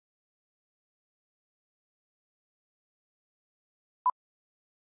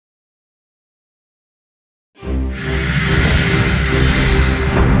On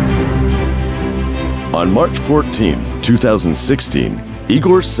March 14, 2016,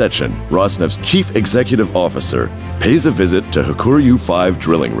 Igor Sechin, Rosneft's Chief Executive Officer, pays a visit to HAKURYU 5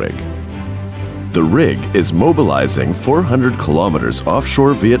 drilling rig. The rig is mobilizing 400 kilometers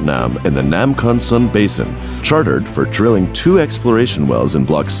offshore Vietnam in the Nam Con Son Basin, chartered for drilling 2 exploration wells in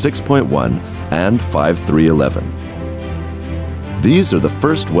Block 6.1 and 5311. These are the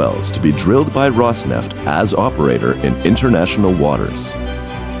first wells to be drilled by Rosneft as operator in international waters.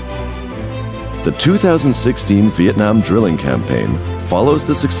 The 2016 Vietnam drilling campaign follows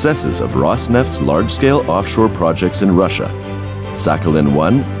the successes of Rosneft's large-scale offshore projects in Russia,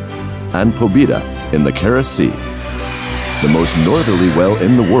 Sakhalin-1 and Pobeda in the Kara Sea, the most northerly well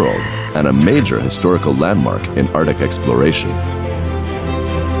in the world and a major historical landmark in Arctic exploration.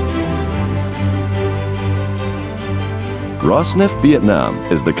 Rosneft Vietnam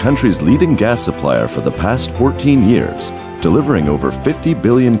is the country's leading gas supplier for the past 14 years, delivering over 50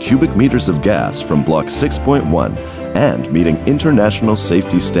 billion cubic meters of gas from Block 6.1 and meeting international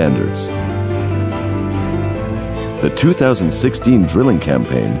safety standards. The 2016 drilling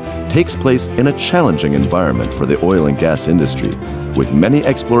campaign takes place in a challenging environment for the oil and gas industry, with many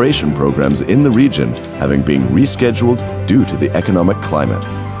exploration programs in the region having been rescheduled due to the economic climate.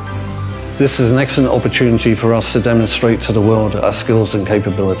 This is an excellent opportunity for us to demonstrate to the world our skills and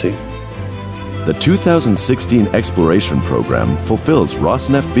capability. The 2016 exploration program fulfills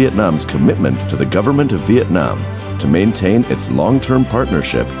Rosneft Vietnam's commitment to the government of Vietnam to maintain its long-term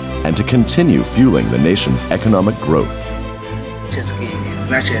partnership and to continue fueling the nation's economic growth.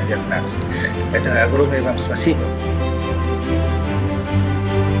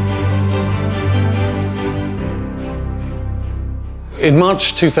 In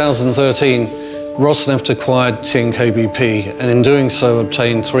March 2013, Rosneft acquired TNK-BP and in doing so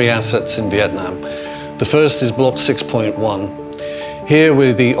obtained 3 assets in Vietnam. The first is Block 6.1. Here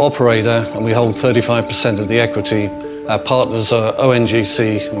we're the operator and we hold 35% of the equity. Our partners are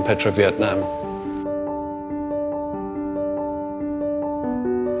ONGC and Petro-Vietnam.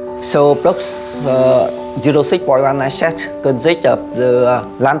 So Block 06.1 asset consists of the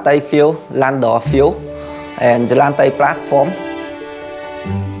Lantay field, Landor field, and the Lantay platform.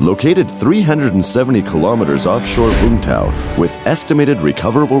 Located 370 kilometers offshore Vung with estimated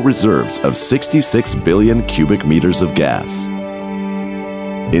recoverable reserves of 66 billion cubic meters of gas.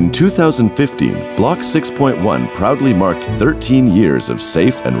 In 2015, Block 6.1 proudly marked 13 years of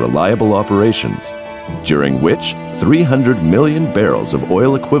safe and reliable operations, during which 300 million barrels of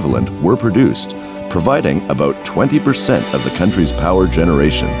oil equivalent were produced, providing about 20% of the country's power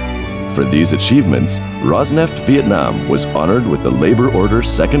generation. For these achievements, Rosneft Vietnam was honored with the Labor Order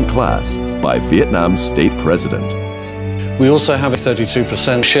Second Class by Vietnam's state president. We also have a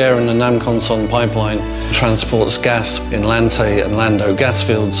 32% share in the Nam Con Son pipeline, transports gas in Lantay and Lando gas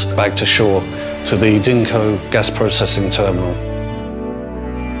fields back to shore to the Dinko gas processing terminal.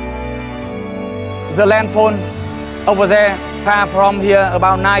 The landfall over there, far from here,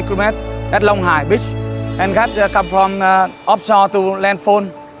 about 9 kilometers, at Long Hai Beach, and gas come from offshore to landfall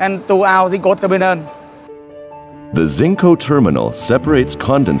and to our Zinco terminal. The Zinco terminal separates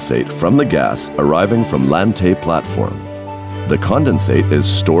condensate from the gas arriving from Lantay platform. The condensate is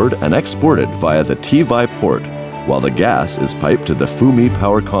stored and exported via the T Vai port, while the gas is piped to the Phu My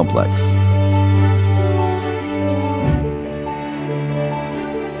power complex.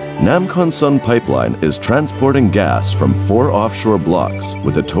 Nam Con Son pipeline is transporting gas from 4 offshore blocks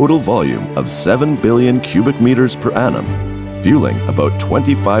with a total volume of 7 billion cubic meters per annum, fueling about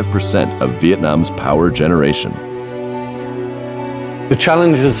 25% of Vietnam's power generation. The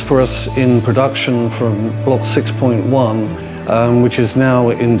challenges for us in production from Block 6.1, which is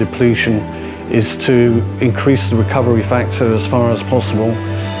now in depletion, is to increase the recovery factor as far as possible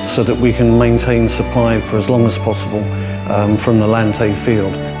so that we can maintain supply for as long as possible from the Lantay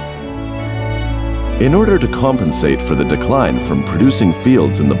field. In order to compensate for the decline from producing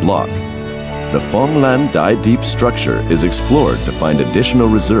fields in the block, the Phong Lan Dai Deep structure is explored to find additional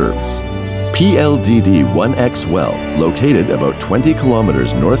reserves. PLDD-1X well, located about 20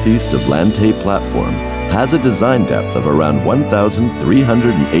 kilometers northeast of Lantay platform, has a design depth of around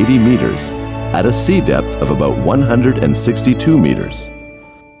 1,380 meters at a sea depth of about 162 meters.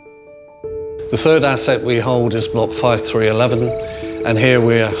 The third asset we hold is Block 5311, and here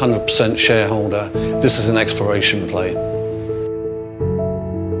we're 100% shareholder. This is an exploration play.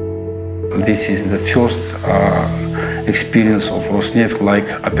 This is the first experience of Rosneft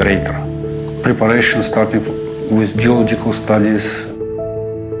like operator. Preparation starting with geological studies.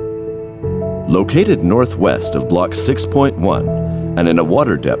 Located northwest of Block 6.1, and in a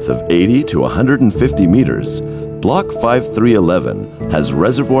water depth of 80 to 150 meters, Block 5311 has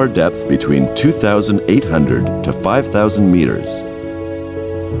reservoir depth between 2,800 to 5,000 meters.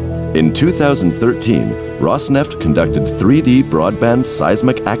 In 2013, Rosneft conducted 3D broadband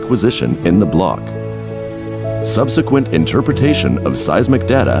seismic acquisition in the block. Subsequent interpretation of seismic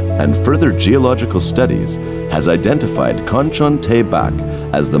data and further geological studies has identified Kanchon Te Bak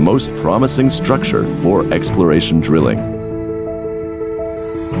as the most promising structure for exploration drilling.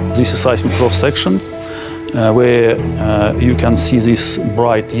 This is seismic cross-section where you can see these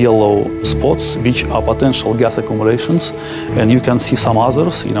bright yellow spots which are potential gas accumulations, and you can see some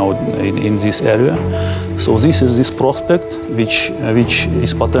others, in this area. So this is this prospect which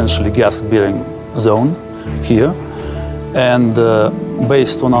is potentially gas-bearing zone here, and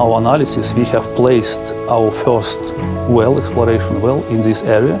based on our analysis we have placed our first well, exploration well, in this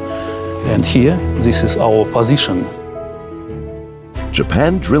area, and here this is our position.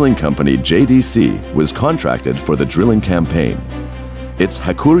 Japan drilling company JDC was contracted for the drilling campaign. Its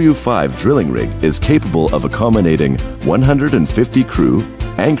HAKURYU 5 drilling rig is capable of accommodating 150 crew,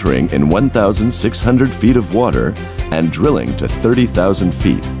 anchoring in 1,600 feet of water, and drilling to 30,000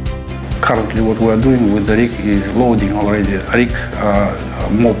 feet. Currently what we are doing with the rig is loading already. Rig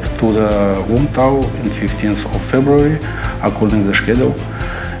moved to the Vung in 15th of February according to the schedule.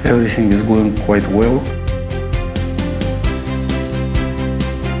 Everything is going quite well.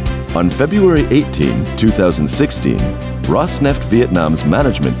 On February 18, 2016, Rosneft Vietnam's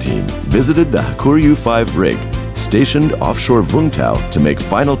management team visited the HAKURYU 5 rig, stationed offshore Vung to make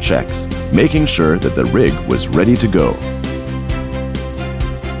final checks, making sure that the rig was ready to go.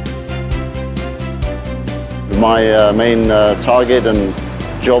 My main target and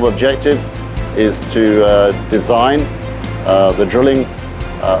job objective is to design the drilling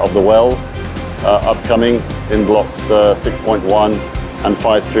of the wells upcoming in blocks 6.1 and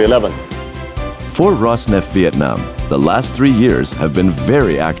 5311. For Rosneft Vietnam, the last 3 years have been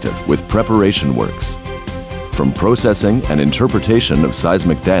very active with preparation works. From processing and interpretation of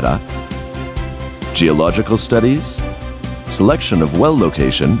seismic data, geological studies, selection of well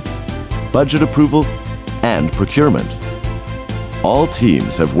location, budget approval, and procurement. All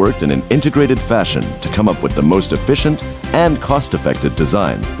teams have worked in an integrated fashion to come up with the most efficient and cost-effective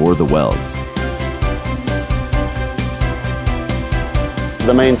design for the wells.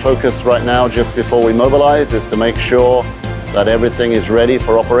 The main focus right now, just before we mobilize, is to make sure that everything is ready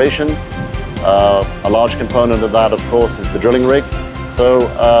for operations. A large component of that, of course, is the drilling rig. So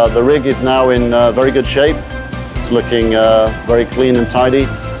the rig is now in very good shape. It's looking very clean and tidy,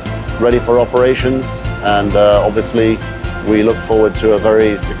 ready for operations, and obviously we look forward to a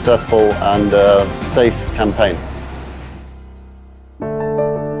very successful and safe campaign.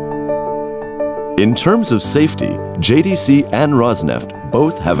 In terms of safety, JDC and Rosneft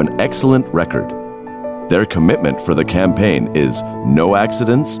both have an excellent record. Their commitment for the campaign is no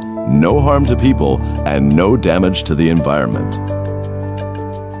accidents, no harm to people, and no damage to the environment.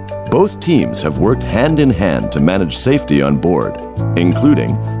 Both teams have worked hand in hand to manage safety on board,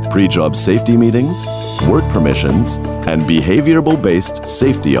 including pre-job safety meetings, work permissions, and behavioral-based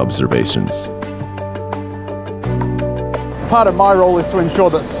safety observations. Part of my role is to ensure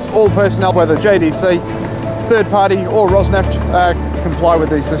that all personnel, whether JDC, third party or Rosneft, comply with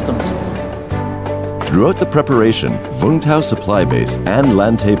these systems. Throughout the preparation, Vung Tau Supply Base and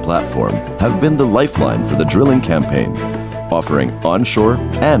Lante Platform have been the lifeline for the drilling campaign, offering onshore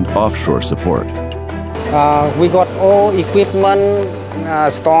and offshore support. We got all equipment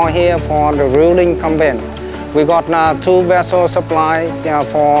stored here for the drilling campaign. We got 2 vessels supply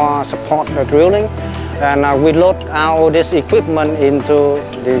for support the drilling, and we load all this equipment into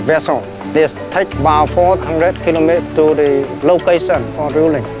the vessel. This takes about 400 kilometers to the location for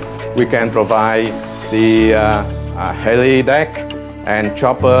drilling. We can provide the heli deck and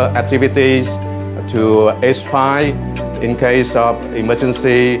chopper activities to S5. In case of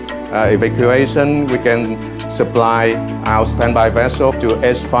emergency evacuation, we can supply our standby vessel to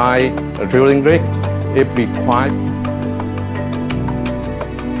S5 drilling rig if required.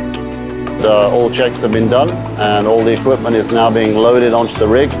 All checks have been done and all the equipment is now being loaded onto the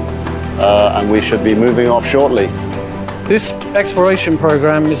rig, and we should be moving off shortly. This exploration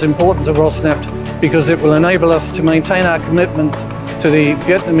program is important to Rosneft because it will enable us to maintain our commitment to the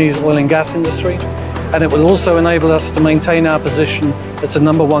Vietnamese oil and gas industry, and it will also enable us to maintain our position as the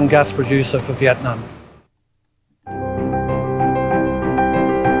 #1 gas producer for Vietnam.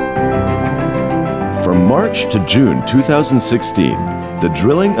 From March to June 2016, the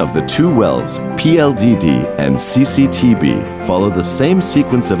drilling of the 2 wells, PLDD and CCTB, follow the same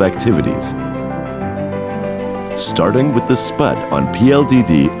sequence of activities. starting with the spud on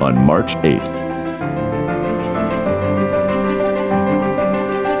PLDD on March 8.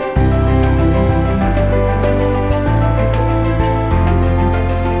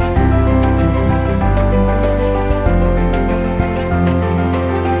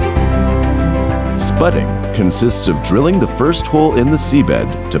 Spudding consists of drilling the first hole in the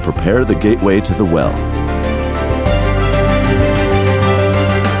seabed to prepare the gateway to the well.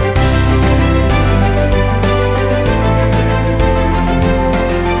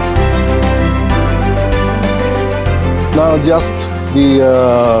 Now just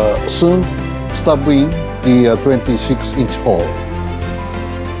soon stopping the 26-inch hole.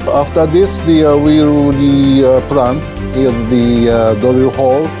 After this, we will plan is the drill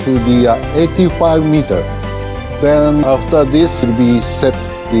hole to the 85 meter. Then after this will be set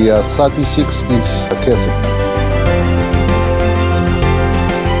the 36-inch casing.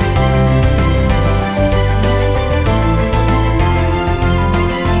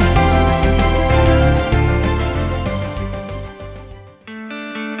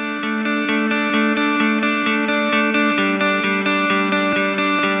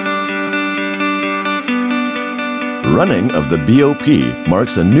 Running of the BOP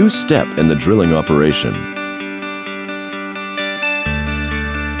marks a new step in the drilling operation.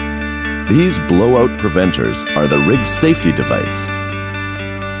 These blowout preventers are the rig's safety device,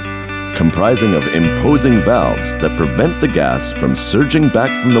 comprising of imposing valves that prevent the gas from surging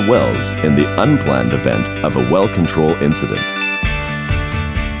back from the wells in the unplanned event of a well control incident.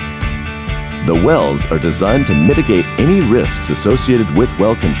 The wells are designed to mitigate any risks associated with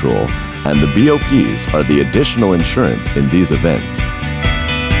well control, and the BOPs are the additional insurance in these events.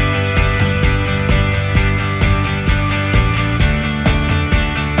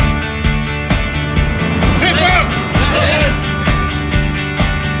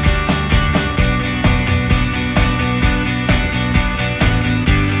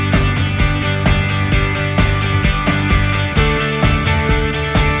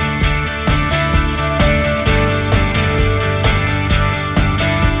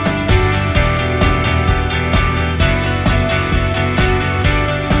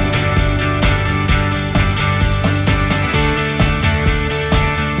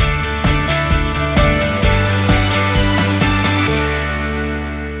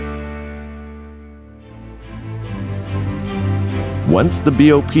 Once the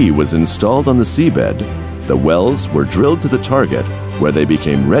BOP was installed on the seabed, the wells were drilled to the target where they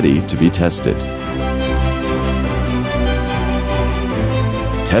became ready to be tested.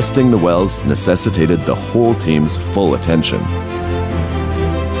 Testing the wells necessitated the whole team's full attention.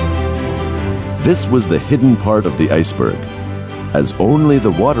 This was the hidden part of the iceberg, as only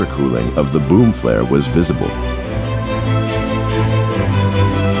the water cooling of the boom flare was visible.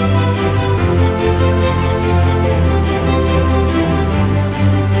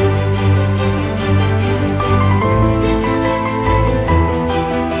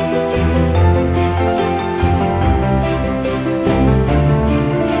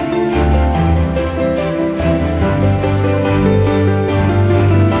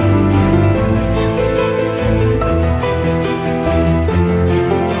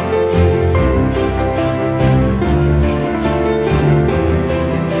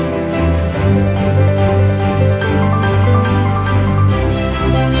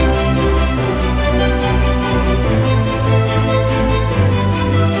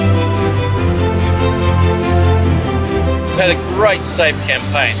 Had a great SAFE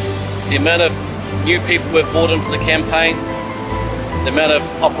campaign. The amount of new people we've brought into the campaign, the amount of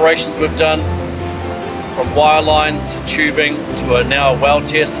operations we've done, from wireline to tubing to now a well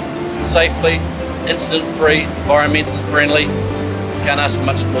test, safely, incident-free, environmentally friendly. Can't ask for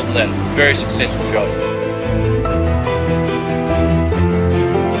much more than that. Very successful job.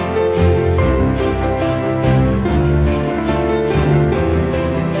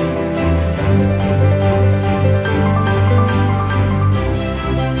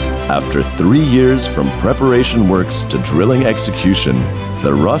 After 3 years from preparation works to drilling execution,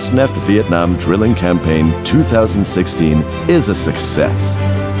 the Rosneft Vietnam Drilling Campaign 2016 is a success.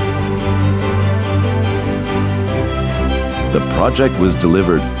 The project was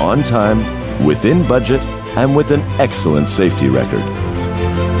delivered on time, within budget, and with an excellent safety record.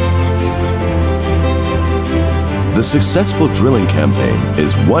 The successful drilling campaign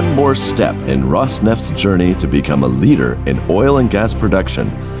is one more step in Rosneft's journey to become a leader in oil and gas production,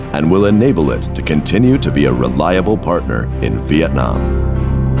 and will enable it to continue to be a reliable partner in Vietnam.